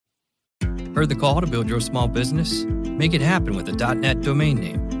Heard the call to build your small business? Make it happen with a .net domain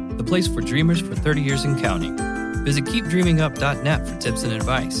name, the place for dreamers for 30 years and counting. Visit keepdreamingup.net for tips and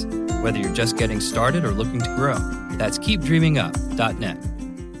advice, whether you're just getting started or looking to grow. That's keepdreamingup.net.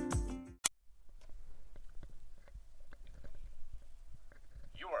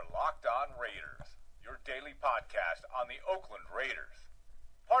 You are Locked On Raiders, your daily podcast on the Oakland Raiders.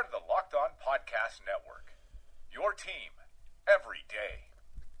 Part of the Locked On Podcast Network, your team every day.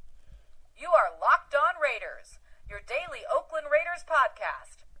 You are Locked On Raiders, your daily Oakland Raiders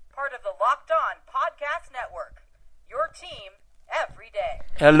podcast. Part of the Locked On Podcast Network, your team every day.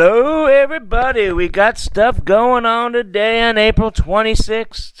 Hello, everybody. We got stuff going on today on April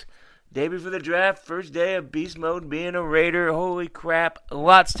 26th. Day before the draft, first day of beast mode, being a Raider. Holy crap,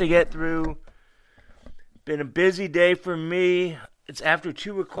 lots to get through. Been a busy day for me. It's after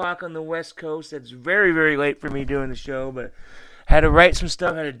 2 o'clock on the West Coast. That's very, very late for me doing the show, but had to write some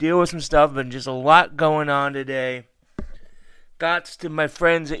stuff, had to deal with some stuff, but just a lot going on today. Gots to my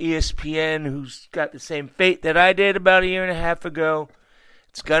friends at ESPN who's got the same fate that I did about a year and a half ago.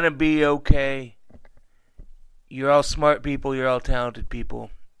 It's going to be okay. You're all smart people. You're all talented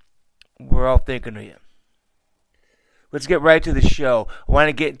people. We're all thinking of you. Let's get right to the show. I want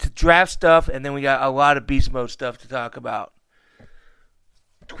to get into draft stuff, and then we got a lot of beast mode stuff to talk about.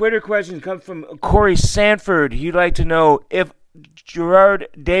 Twitter question comes from Corey Sanford. He'd like to know if Gerard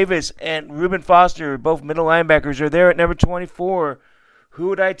Davis and Reuben Foster, both middle linebackers, are there at number 24. Who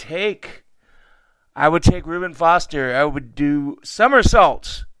would I take? I would take Reuben Foster. I would do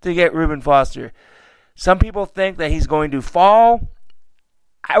somersaults to get Reuben Foster. Some people think that he's going to fall.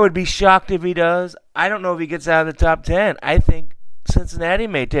 I would be shocked if he does. I don't know if he gets out of the top 10. I think Cincinnati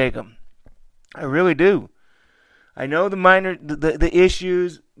may take him. I really do. I know the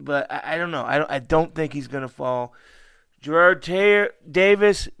issues, but I don't know. I don't think he's going to fall. Gerard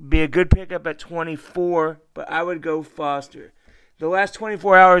Davis be a good pickup at 24, but I would go Foster. The last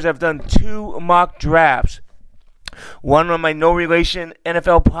 24 hours, I've done 2 mock drafts. One on my No Relation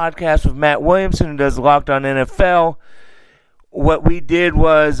NFL podcast with Matt Williamson, who does Locked On NFL. What we did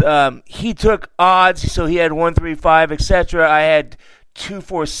was he took odds, so he had 1, 3, 5, etc. I had 2,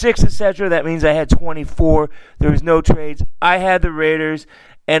 4, 6, etc. That means I had 24. There was no trades. I had the Raiders.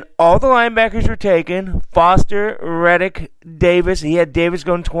 And all the linebackers were taken. Foster, Reddick, Davis. He had Davis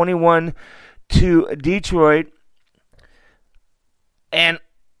going 21 to Detroit. And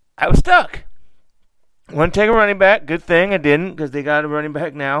I was stuck. I wanted to take a running back. Good thing I didn't, because they got a running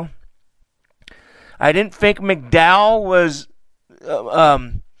back now. I didn't think McDowell was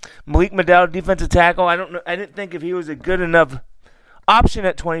Malik McDowell, defensive tackle. I didn't think if he was a good enough option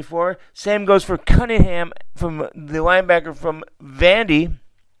at 24. Same goes for Cunningham, from the linebacker from Vandy.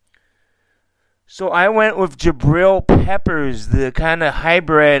 So I went with Jabril Peppers, the kind of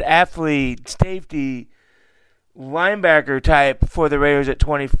hybrid athlete, safety, linebacker type for the Raiders at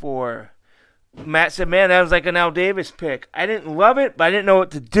 24. Matt said, man, that was like an Al Davis pick. I didn't love it, but I didn't know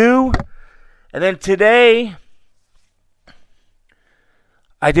what to do. And then today,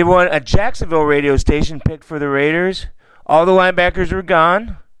 I did a Jacksonville radio station pick for the Raiders. All the linebackers were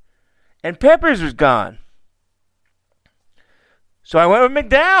gone, and Peppers was gone. So I went with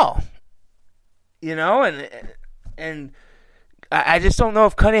McDowell. You know, and I just don't know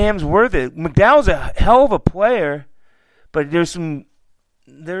if Cunningham's worth it. McDowell's a hell of a player, but there's some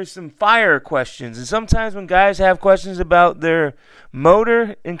fire questions. And sometimes when guys have questions about their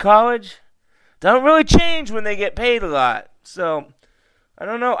motor in college, they don't really change when they get paid a lot. So, I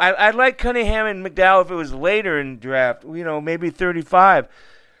don't know. I'd like Cunningham and McDowell if it was later in the draft, maybe 35.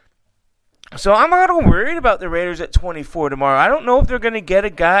 So I'm a little worried about the Raiders at 24 tomorrow. I don't know if they're going to get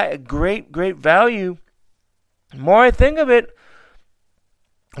a great value. The more I think of it,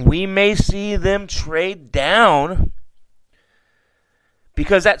 we may see them trade down,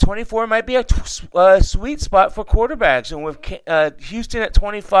 because that 24 might be a sweet spot for quarterbacks. And with Houston at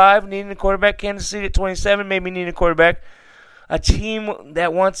 25 needing a quarterback, Kansas City at 27 maybe needing a quarterback, a team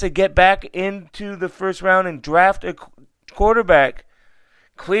that wants to get back into the first round and draft a quarterback.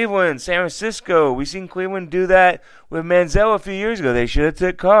 Cleveland, San Francisco. We've seen Cleveland do that with Manziel a few years ago. They should have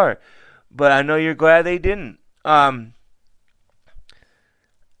took Carr, but I know you're glad they didn't.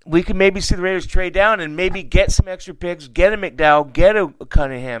 We could maybe see the Raiders trade down and maybe get some extra picks, get a McDowell, get a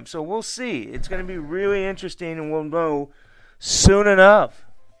Cunningham. So we'll see. It's going to be really interesting, and we'll know soon enough.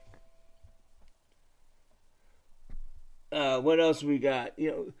 What else we got?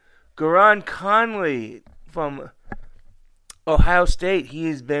 Garon Conley from Ohio State. He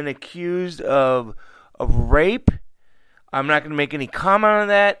has been accused of rape. I'm not going to make any comment on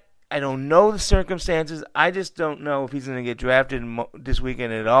that. I don't know the circumstances. I just don't know if he's going to get drafted this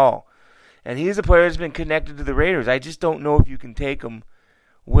weekend at all. And he's a player that's been connected to the Raiders. I just don't know if you can take him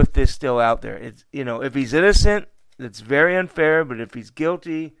with this still out there. It's, if he's innocent, it's very unfair. But if he's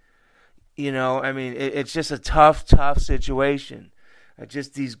guilty, it's just a tough situation.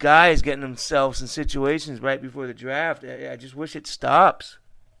 Just these guys getting themselves in situations right before the draft. I just wish it stops.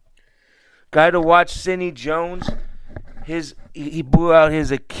 Guy to watch, Sidney Jones. He blew out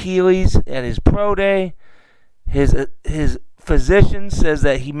his Achilles at his pro day. His physician says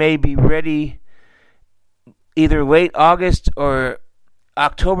that he may be ready either late August or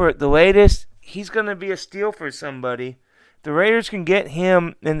October at the latest. He's going to be a steal for somebody. The Raiders can get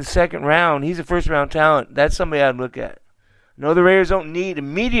him in the second round. He's a first-round talent. That's somebody I'd look at. No, the Raiders don't need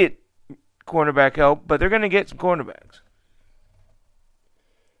immediate cornerback help, but they're going to get some cornerbacks.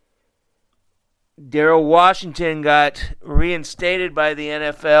 Darrell Washington got reinstated by the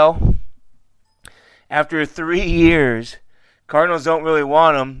NFL after 3 years. Cardinals don't really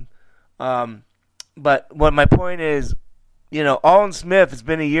want him. But what my point is, Aldon Smith, it's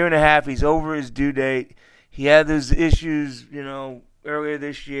been a year and a half. He's over his due date. He had those issues, earlier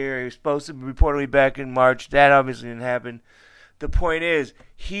this year. He was supposed to be reportedly back in March. That obviously didn't happen. The point is,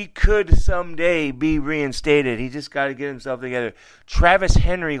 he could someday be reinstated. He just got to get himself together. Travis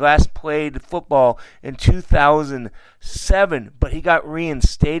Henry last played football in 2007, but he got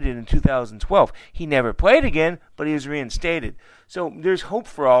reinstated in 2012. He never played again, but he was reinstated. So there's hope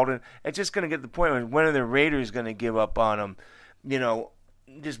for Aldon. It's just going to get to the point where when are the Raiders going to give up on him?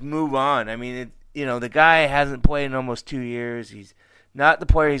 Just move on. I mean, the guy hasn't played in almost 2 years. He's not the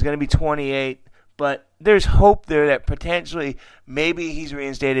player. He's going to be 28. But there's hope there that potentially maybe he's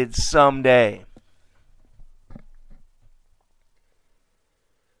reinstated someday.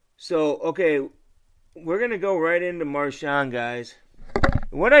 So, okay, we're going to go right into Marshawn, guys.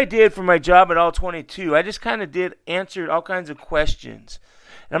 What I did for my job at All 22, I just kind of answered all kinds of questions.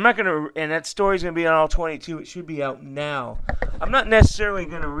 And I'm not going to, and that story's going to be on All 22. It should be out now. I'm not necessarily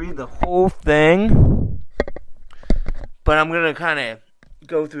going to read the whole thing, but I'm going to kind of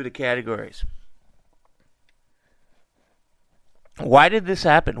go through the categories. Why did this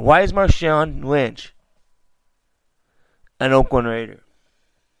happen? Why is Marshawn Lynch an Oakland Raider?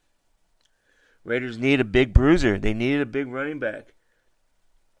 Raiders need a big bruiser. They needed a big running back.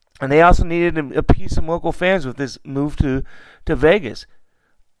 And they also needed to appease some local fans with this move to Vegas.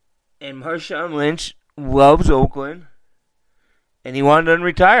 And Marshawn Lynch loves Oakland, and he wanted to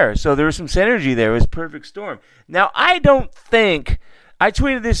retire. So there was some synergy there. It was a perfect storm. Now, I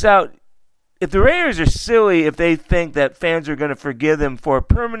tweeted this out. If the Raiders are silly if they think that fans are going to forgive them for a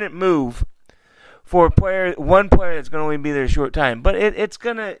permanent move for one player that's going to only be there a short time. But it's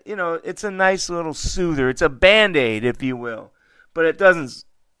going to, it's a nice little soother. It's a Band-Aid, if you will. But it doesn't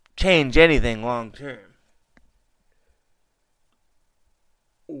change anything long term.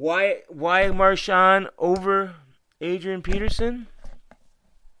 Why Marshawn over Adrian Peterson?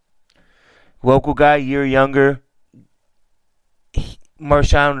 Local guy, year younger.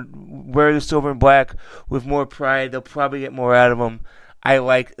 Marshawn wear the silver and black with more pride. They'll probably get more out of him. I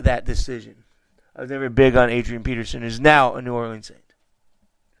like that decision. I was never big on Adrian Peterson, who's now a New Orleans Saint.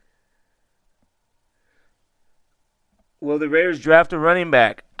 Will the Raiders draft a running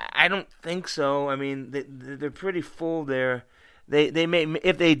back? I don't think so. I mean, they're pretty full there. They may,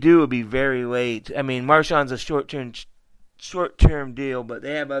 if they do, it'll be very late. I mean, Marshawn's a short-term deal, but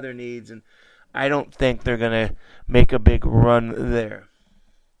they have other needs, and I don't think they're gonna make a big run there.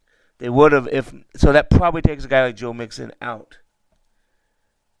 They would have so that probably takes a guy like Joe Mixon out.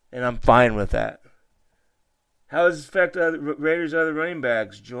 And I'm fine with that. How does this affect the Raiders' other running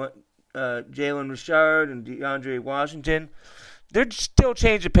backs? Jalen Richard and DeAndre Washington. They're still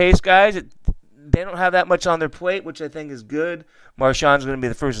change of pace guys. They don't have that much on their plate, which I think is good. Marshawn's going to be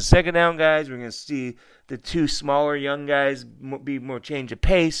the first and second down guys. We're going to see the two smaller young guys be more change of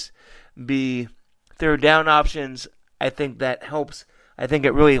pace, be third down options. I think that helps. I think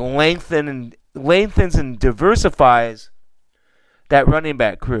it really lengthens and diversifies that running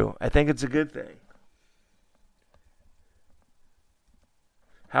back crew. I think it's a good thing.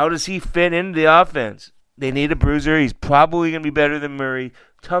 How does he fit into the offense? They need a bruiser. He's probably going to be better than Murray,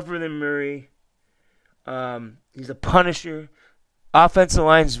 tougher than Murray. He's a punisher. Offensive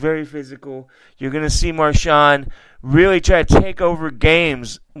line is very physical. You're going to see Marshawn really try to take over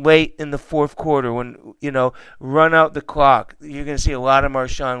games late in the fourth quarter when, run out the clock. You're going to see a lot of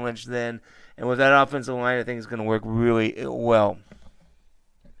Marshawn Lynch then. And with that offensive line, I think it's going to work really well.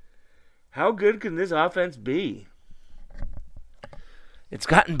 How good can this offense be? It's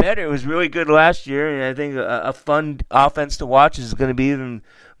gotten better. It was really good last year, and I think a fun offense to watch is going to be even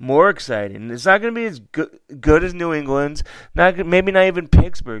more exciting. It's not going to be as good as New England's, maybe not even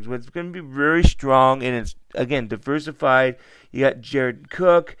Pittsburgh's, but it's going to be very strong, and it's, again, diversified. You got Jared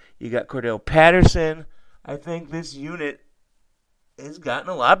Cook. You got Cordell Patterson. I think this unit has gotten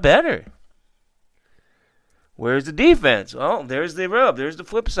a lot better. Where's the defense? Well, there's the rub. There's the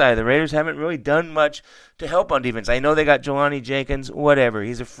flip side. The Raiders haven't really done much to help on defense. I know they got Jelani Jenkins, whatever.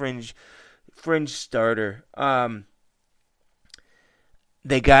 He's a fringe starter.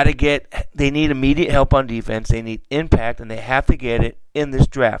 They need immediate help on defense. They need impact, and they have to get it in this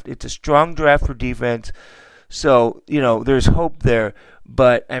draft. It's a strong draft for defense. So, there's hope there.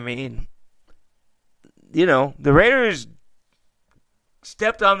 But, the Raiders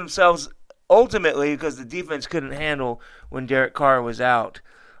stepped on themselves ultimately because the defense couldn't handle when Derek Carr was out.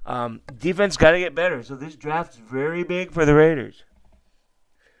 Defense got to get better. So this draft's very big for the Raiders.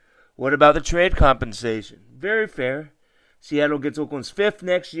 What about the trade compensation? Very fair. Seattle gets Oakland's 5th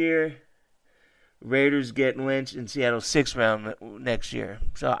next year. Raiders get Lynch and Seattle's 6th round next year.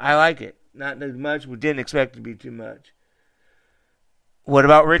 So I like it. Not as much. We didn't expect it to be too much. What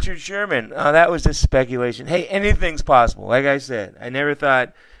about Richard Sherman? That was just speculation. Hey, anything's possible. Like I said, I never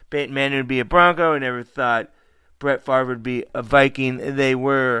thought Peyton Manning would be a Bronco. I never thought Brett Favre would be a Viking.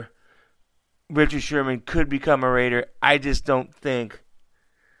 Richard Sherman could become a Raider. I just don't think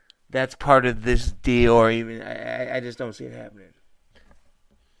that's part of this deal, or even, I just don't see it happening.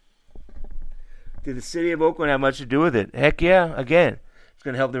 Did the city of Oakland have much to do with it? Heck yeah. Again, it's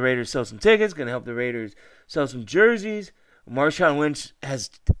going to help the Raiders sell some tickets, going to help the Raiders sell some jerseys. Marshawn Lynch has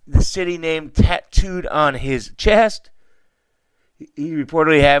the city name tattooed on his chest. He's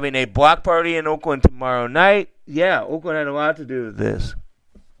reportedly having a block party in Oakland tomorrow night. Yeah, Oakland had a lot to do with this.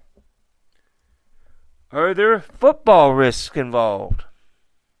 Are there football risks involved?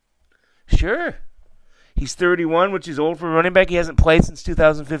 Sure. He's 31, which is old for a running back. He hasn't played since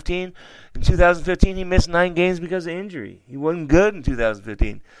 2015. In 2015, he missed 9 games because of injury. He wasn't good in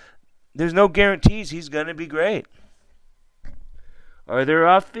 2015. There's no guarantees he's going to be great. Are there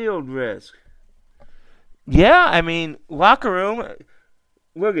off-field risks? Yeah, locker room.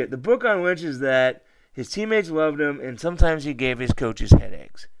 Look at the book on Lynch is that his teammates loved him, and sometimes he gave his coaches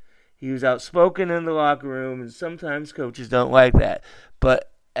headaches. He was outspoken in the locker room, and sometimes coaches don't like that.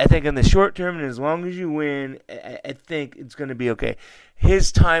 But I think in the short term, and as long as you win, I think it's going to be okay.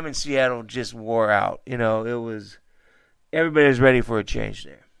 His time in Seattle just wore out. Everybody was ready for a change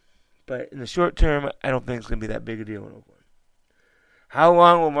there. But in the short term, I don't think it's going to be that big a deal in Oakland. How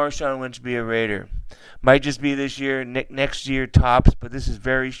long will Marshawn Lynch be a Raider? Might just be this year, next year tops, but this is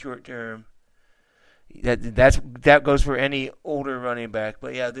very short term. That goes for any older running back.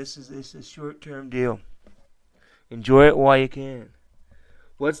 But yeah, this is a short term deal. Enjoy it while you can.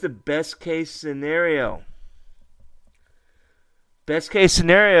 What's the best case scenario? Best case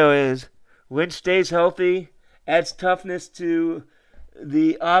scenario is Lynch stays healthy, adds toughness to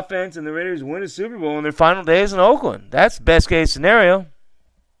the offense, and the Raiders win a Super Bowl in their final days in Oakland. That's best case scenario.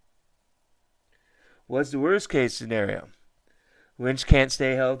 What's the worst case scenario? Lynch can't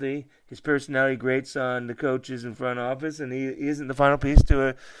stay healthy. His personality grates on the coaches and front office, and he isn't the final piece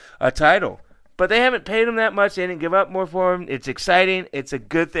to a title. But they haven't paid him that much. They didn't give up more for him. It's exciting. It's a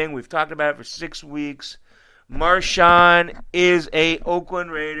good thing. We've talked about it for 6 weeks. Marshawn is a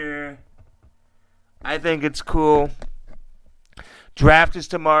Oakland Raider. I think it's cool. Draft is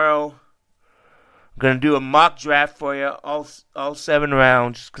tomorrow. I'm going to do a mock draft for you, all 7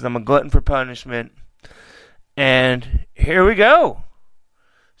 rounds, because I'm a glutton for punishment. And here we go.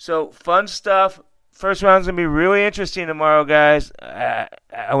 So, fun stuff. First round's going to be really interesting tomorrow, guys. I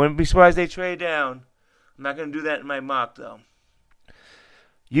wouldn't be surprised they trade down. I'm not going to do that in my mock, though.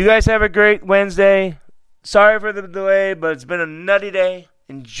 You guys have a great Wednesday. Sorry for the delay, but it's been a nutty day.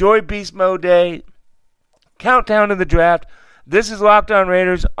 Enjoy Beast Mode Day. Countdown to the draft. This is Locked On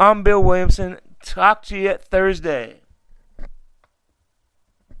Raiders. I'm Bill Williamson. Talk to you Thursday.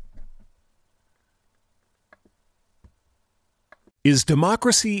 Is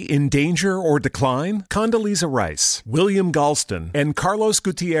democracy in danger or decline? Condoleezza Rice, William Galston, and Carlos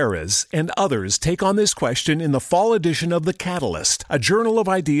Gutierrez and others take on this question in the fall edition of The Catalyst, a journal of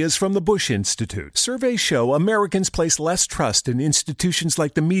ideas from the Bush Institute. Surveys show Americans place less trust in institutions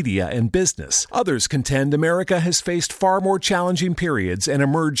like the media and business. Others contend America has faced far more challenging periods and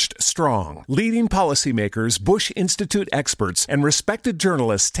emerged strong. Leading policymakers, Bush Institute experts, and respected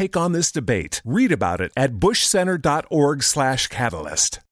journalists take on this debate. Read about it at bushcenter.org/catalyst.